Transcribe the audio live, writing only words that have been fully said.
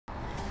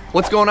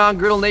What's going on,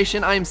 Griddle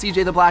Nation? I am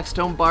CJ the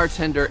Blackstone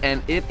Bartender,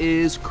 and it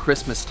is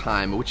Christmas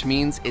time, which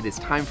means it is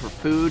time for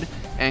food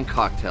and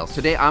cocktails.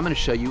 Today I'm going to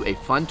show you a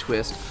fun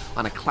twist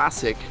on a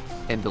classic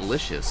and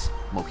delicious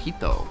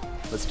mojito.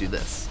 Let's do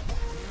this.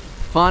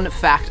 Fun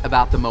fact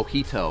about the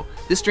mojito.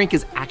 This drink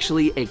is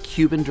actually a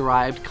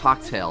Cuban-derived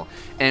cocktail,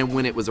 and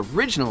when it was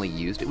originally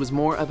used, it was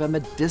more of a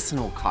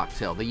medicinal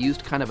cocktail. They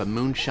used kind of a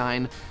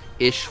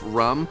moonshine-ish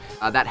rum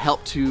that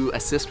helped to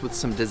assist with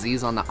some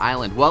disease on the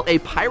island. Well, a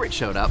pirate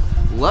showed up,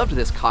 loved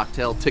this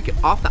cocktail, took it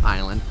off the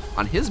island.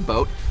 On his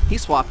boat, he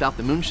swapped out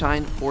the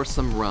moonshine for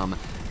some rum,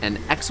 and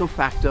ipso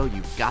facto,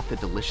 you've got the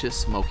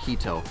delicious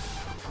mojito.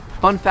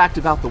 Fun fact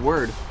about the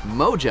word,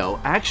 mojo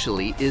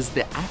actually is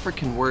the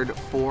African word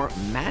for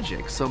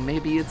magic, so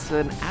maybe it's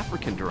an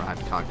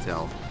African-derived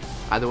cocktail.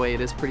 Either way, it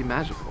is pretty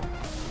magical.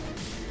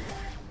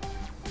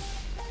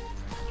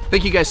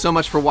 Thank you guys so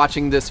much for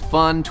watching this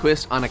fun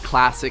twist on a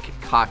classic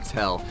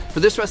cocktail. For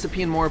this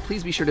recipe and more,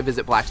 please be sure to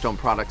visit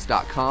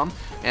blackstoneproducts.com.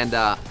 And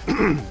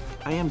I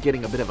am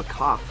getting a bit of a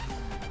cough.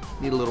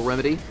 Need a little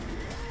remedy?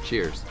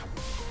 Cheers.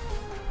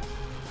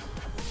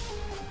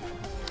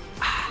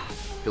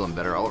 Feeling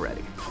better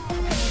already.